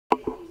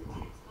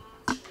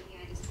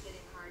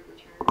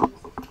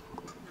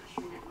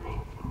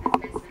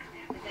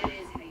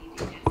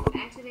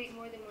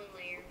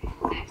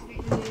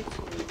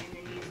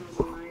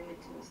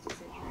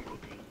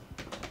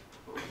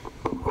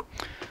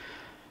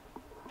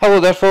Hello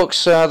there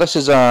folks, this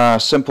is a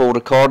simple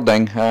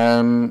recording.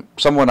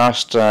 Someone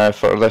asked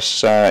for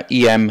this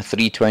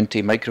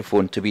EM-320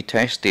 microphone to be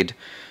tested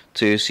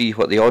to see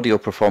what the audio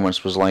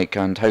performance was like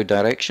and how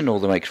directional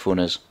the microphone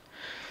is.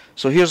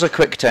 So here's a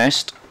quick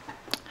test.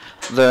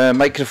 The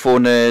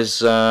microphone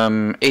is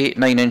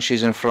 8-9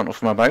 inches in front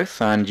of my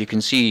mouth, and you can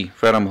see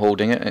where I'm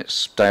holding it.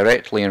 It's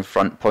directly in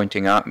front,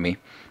 pointing at me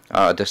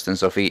at a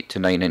distance of 8 to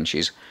 9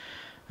 inches.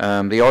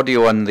 The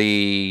audio on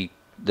the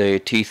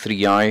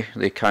T3i,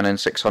 the Canon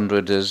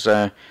 600, is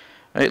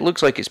it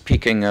looks like it's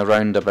peaking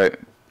around about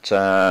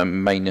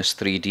minus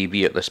 3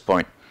 dB at this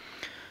point.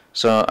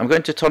 So I'm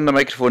going to turn the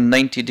microphone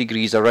 90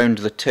 degrees around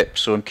the tip,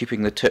 so I'm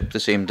keeping the tip the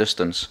same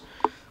distance.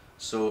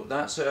 So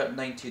that's at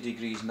 90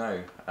 degrees now.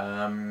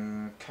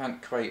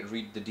 Can't quite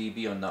read the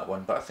dB on that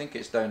one, but I think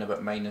it's down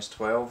about minus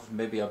 12,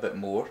 maybe a bit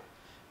more.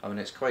 I mean,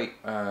 it's quite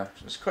a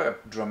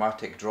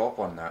dramatic drop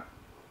on that.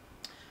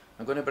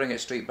 I'm going to bring it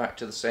straight back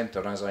to the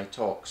center as I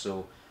talk.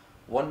 So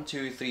 1,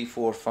 2, 3,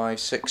 4, 5,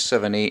 6,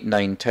 7, 8,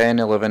 9, 10,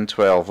 11,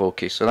 12.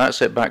 Okay, so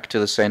that's it back to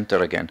the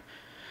center again.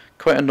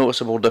 Quite a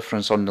noticeable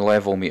difference on the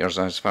level meters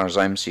as far as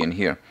I'm seeing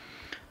here.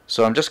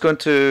 So I'm just going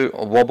to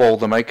wobble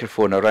the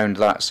microphone around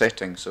that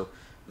setting. So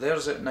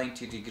there's at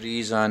 90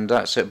 degrees, and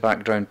that's it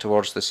back down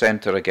towards the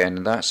center again,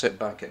 and that's it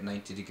back at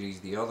 90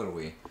 degrees the other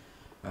way.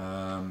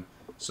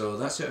 So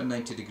that's it at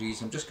 90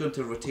 degrees. I'm just going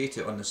to rotate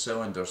it on the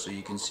cylinder so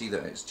you can see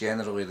that it's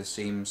generally the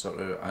same sort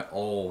of at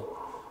all.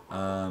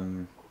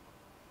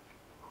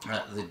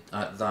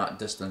 At that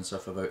distance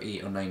of about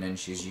 8 or 9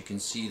 inches, you can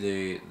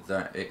see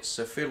that it's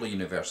fairly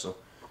universal.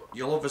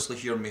 You'll obviously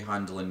hear me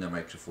handling the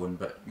microphone,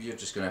 but you're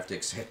just going to have to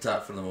accept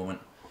that for the moment.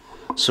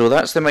 So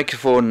that's the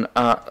microphone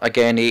at,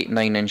 again,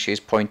 8-9 inches,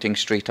 pointing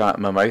straight at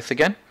my mouth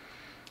again.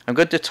 I'm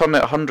going to turn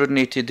it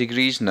 180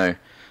 degrees now.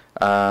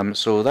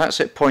 So that's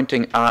it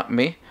pointing at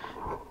me,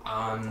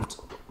 and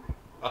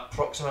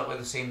approximately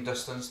the same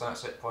distance,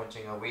 that's it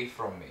pointing away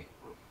from me.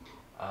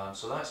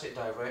 So that's it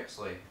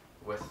directly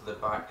with the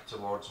back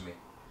towards me.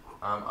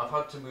 I've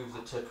had to move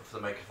the tip of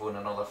the microphone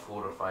another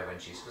 4 or 5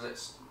 inches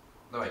because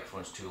the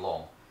microphone's too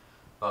long.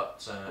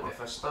 But if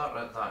I start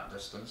at that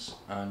distance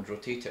and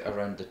rotate it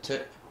around the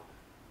tip,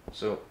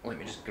 so let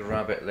me just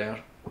grab it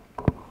there.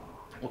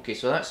 Okay,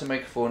 so that's the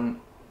microphone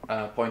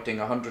pointing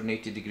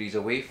 180 degrees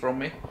away from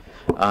me,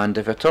 and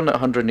if I turn it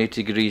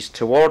 180 degrees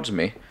towards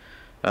me,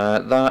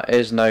 that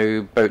is now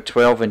about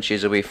 12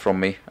 inches away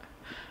from me.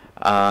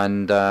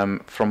 And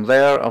from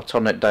there I'll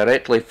turn it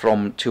directly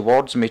from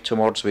towards me,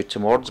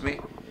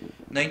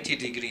 90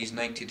 degrees,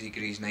 90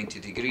 degrees, 90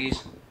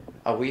 degrees,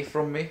 away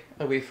from me,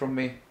 away from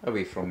me,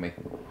 away from me.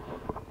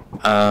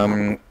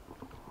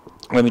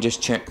 Let me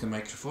just check the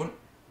microphone.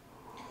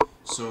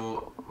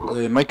 So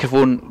the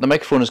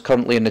microphone is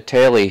currently in the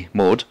tele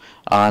mode,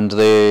 and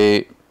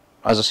as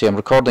I say, I'm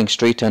recording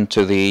straight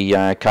into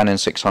the Canon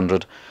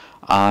 600,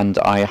 and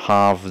I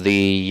have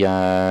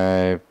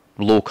the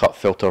low cut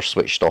filter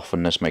switched off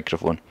on this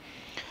microphone.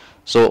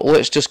 So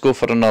let's just go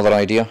for another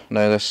idea.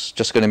 Now this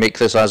just going to make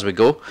this as we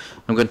go.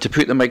 I'm going to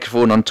put the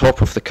microphone on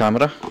top of the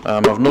camera.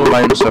 I've no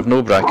mounts, I've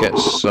no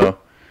brackets, so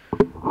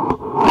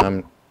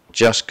I'm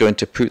just going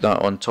to put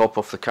that on top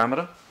of the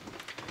camera.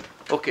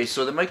 Okay,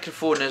 so the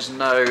microphone is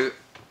now,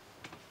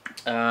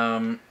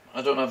 I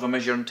don't have a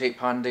measuring tape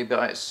handy,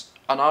 but it's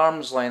an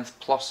arm's length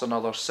plus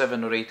another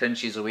 7 or 8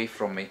 inches away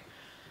from me,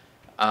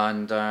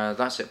 and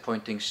that's it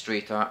pointing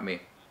straight at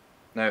me.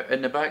 Now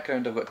in the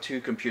background I've got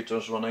 2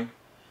 computers running.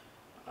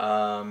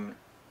 I've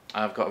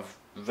got a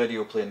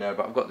video playing there,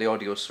 but I've got the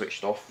audio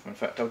switched off. In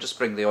fact, I'll just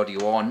bring the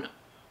audio on.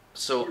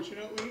 So,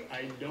 fortunately,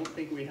 I don't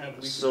think we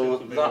have so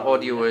that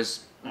audio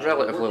is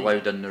relatively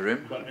loud in the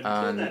room,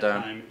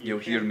 and you'll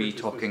hear me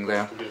talking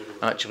there.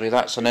 Actually,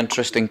 that's an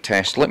interesting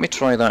test. Let me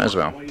try that as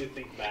well.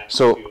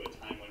 So,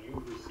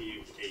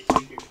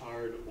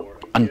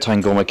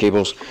 untangle my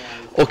cables.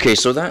 Okay,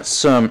 so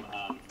that's the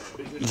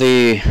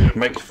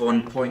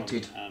microphone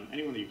pointed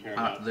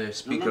at the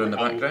speaker in the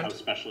background. How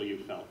special you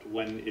felt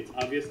when it's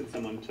obvious that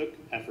someone took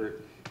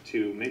effort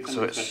to make something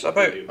so it's special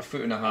about for you. a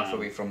foot and a half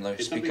away from the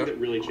speaker. That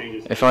really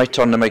changes if I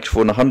turn the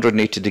microphone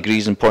 180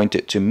 degrees and point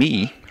it to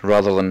me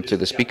rather than to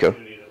the speaker,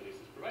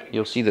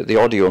 you'll see that the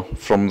audio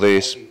from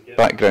this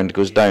background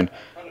goes down.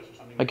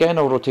 Again,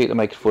 I'll rotate the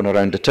microphone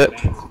around the tip,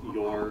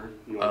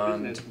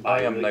 and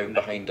I am now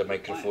behind the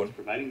microphone,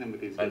 and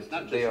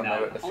they are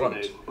now at the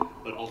front,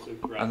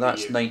 and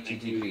that's 90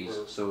 degrees,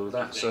 so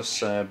that's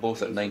us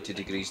both at 90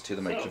 degrees to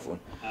the microphone.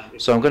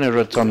 So I'm going to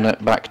return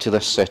it back to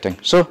this setting.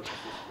 So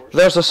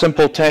there's a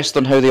simple test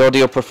on how the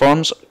audio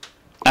performs.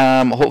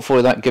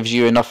 Hopefully that gives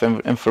you enough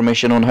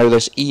information on how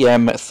this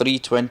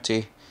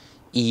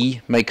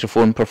EM-320E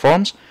microphone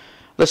performs.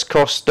 This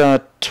cost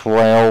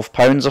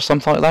 £12 or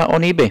something like that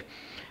on eBay.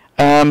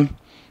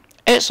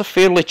 It's a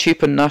fairly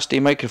cheap and nasty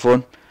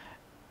microphone.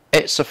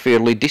 It's a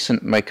fairly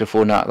decent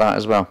microphone at that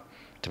as well.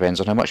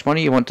 Depends on how much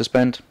money you want to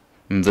spend.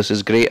 This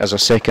is great as a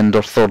second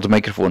or third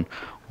microphone,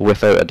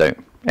 without a doubt.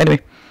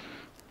 Anyway,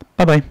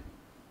 bye bye.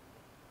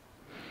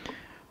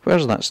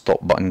 Where's that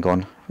stop button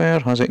gone? Where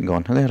has it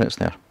gone? There it's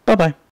there. Bye bye.